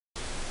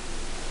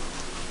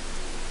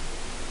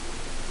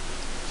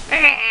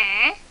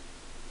Hey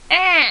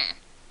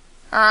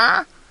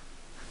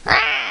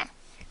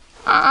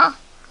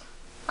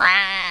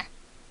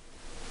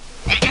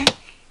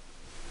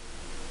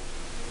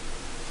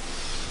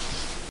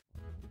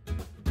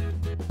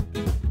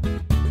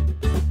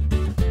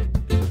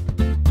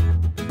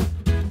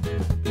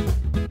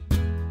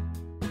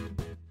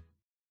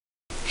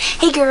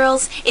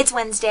girls, it's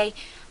Wednesday.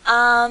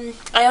 I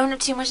don't have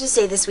too much to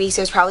say this week,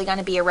 so it's probably going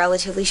to be a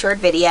relatively short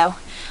video.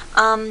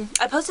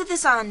 I posted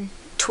this on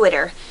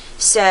Twitter,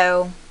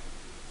 so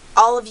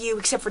all of you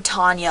except for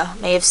Tanya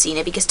may have seen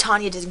it, because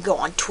Tanya doesn't go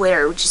on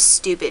Twitter, which is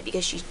stupid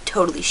because she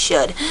totally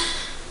should.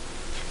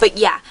 But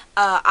yeah,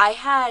 I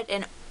had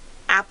an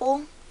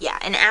apple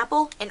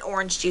and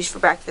orange juice for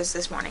breakfast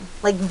this morning,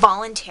 like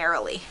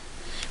voluntarily.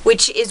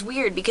 Which is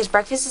weird because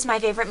breakfast is my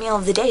favorite meal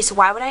of the day, so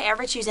why would I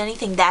ever choose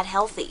anything that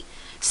healthy?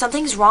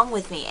 Something's wrong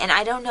with me, and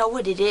I don't know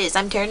what it is.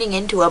 I'm turning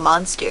into a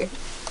monster.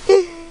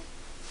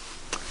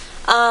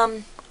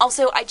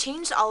 Also, I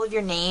changed all of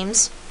your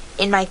names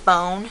in my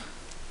phone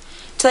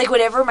to, like,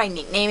 whatever my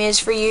nickname is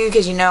for you,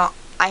 because, you know,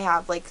 I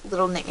have, like,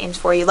 little nicknames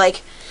for you.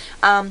 Like,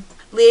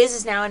 Liz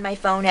is now in my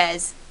phone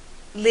as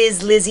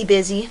Lizzie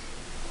Busy,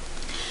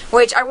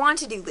 which I want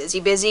to do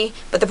Lizzie Busy,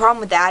 but the problem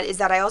with that is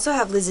that I also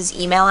have Liz's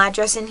email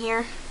address in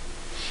here.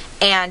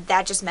 And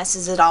that just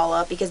messes it all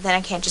up, because then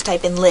I can't just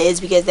type in Liz,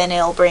 because then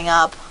it'll bring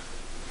up,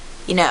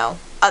 you know,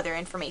 other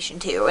information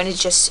too. And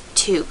it's just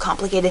too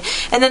complicated.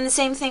 And then the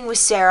same thing with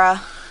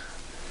Sarah.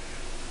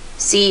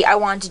 See, I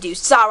wanted to do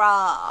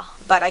Sarah,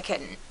 but I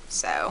couldn't.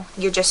 So,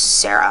 you're just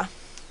Sarah.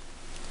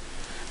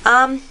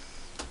 Kelly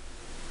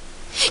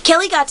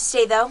got to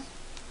stay, though.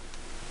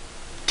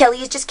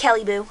 Kelly is just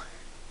Kelly Boo.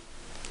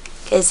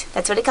 Because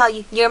that's what I call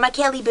you. You're my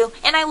Kelly Boo.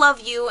 And I love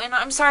you. And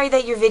I'm sorry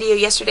that your video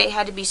yesterday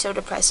had to be so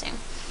depressing.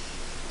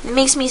 It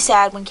makes me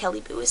sad when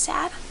Kelly Boo is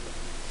sad.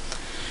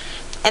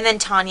 And then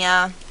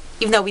Tanya,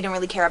 even though we don't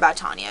really care about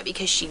Tanya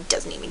because she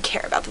doesn't even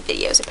care about the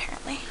videos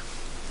apparently.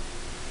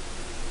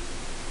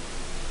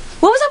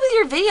 What was up with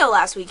your video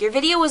last week? Your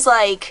video was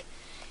like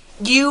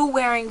you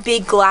wearing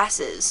big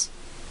glasses.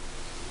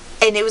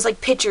 And it was like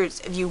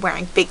pictures of you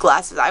wearing big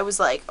glasses. I was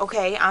like,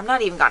 okay, I'm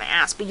not even gonna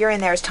ask, but you're in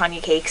there as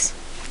Tanya Cakes.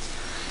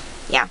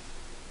 Yeah.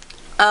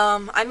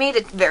 I made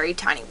a very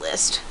tiny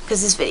list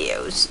because this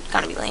video is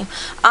gonna be lame.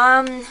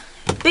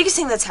 Biggest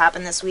thing that's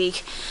happened this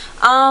week,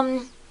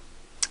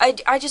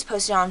 I just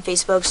posted it on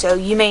Facebook, so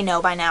you may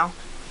know by now,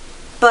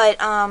 but,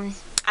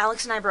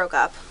 Alex and I broke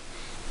up,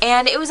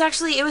 and it was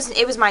actually, it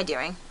was my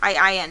doing.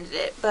 I ended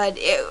it, but,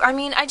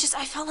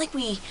 I felt like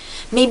we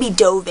maybe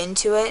dove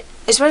into it,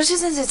 especially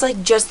since it's,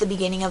 like, just the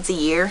beginning of the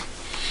year,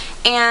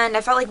 and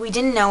I felt like we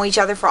didn't know each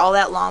other for all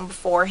that long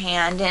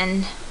beforehand,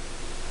 and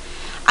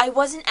I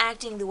wasn't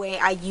acting the way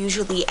I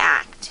usually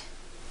act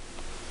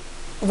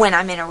when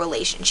I'm in a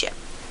relationship.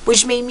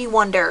 Which made me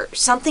wonder,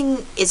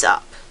 something is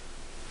up.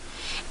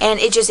 And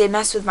it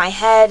messed with my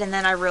head, and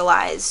then I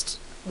realized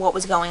what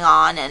was going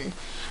on, and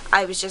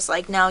I was just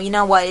like, no, you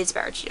know what, it's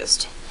better to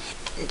just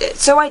end it.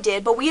 So I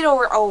did, but we had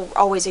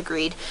always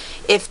agreed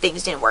if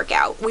things didn't work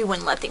out, we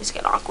wouldn't let things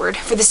get awkward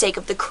for the sake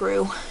of the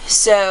crew.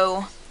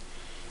 So,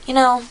 you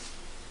know,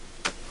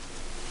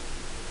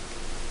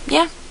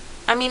 yeah,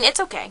 I mean, it's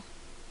okay.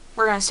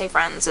 We're gonna stay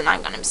friends, and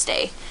I'm gonna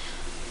stay.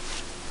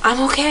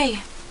 I'm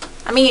okay.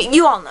 I mean,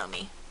 you all know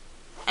me.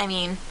 I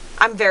mean,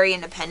 I'm very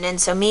independent,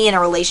 so me in a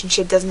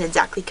relationship doesn't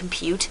exactly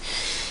compute.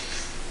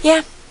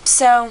 Yeah,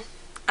 so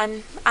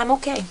I'm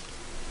okay.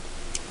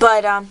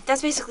 But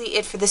that's basically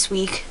it for this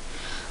week.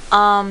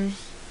 I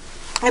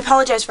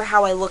apologize for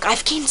how I look.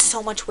 I've gained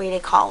so much weight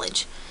at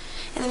college,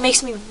 and it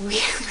makes me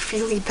really,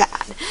 really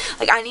bad.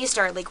 Like, I need to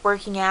start, like,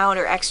 working out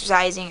or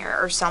exercising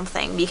or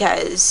something,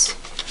 because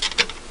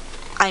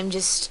I'm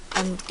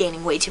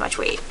gaining way too much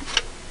weight.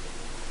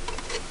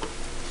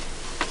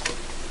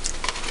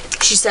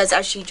 She says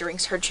as she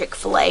drinks her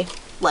Chick-fil-A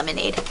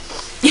lemonade.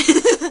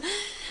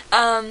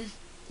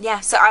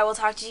 Yeah, so I will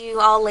talk to you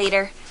all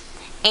later.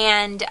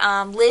 And,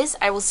 Liz,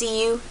 I will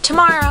see you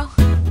tomorrow.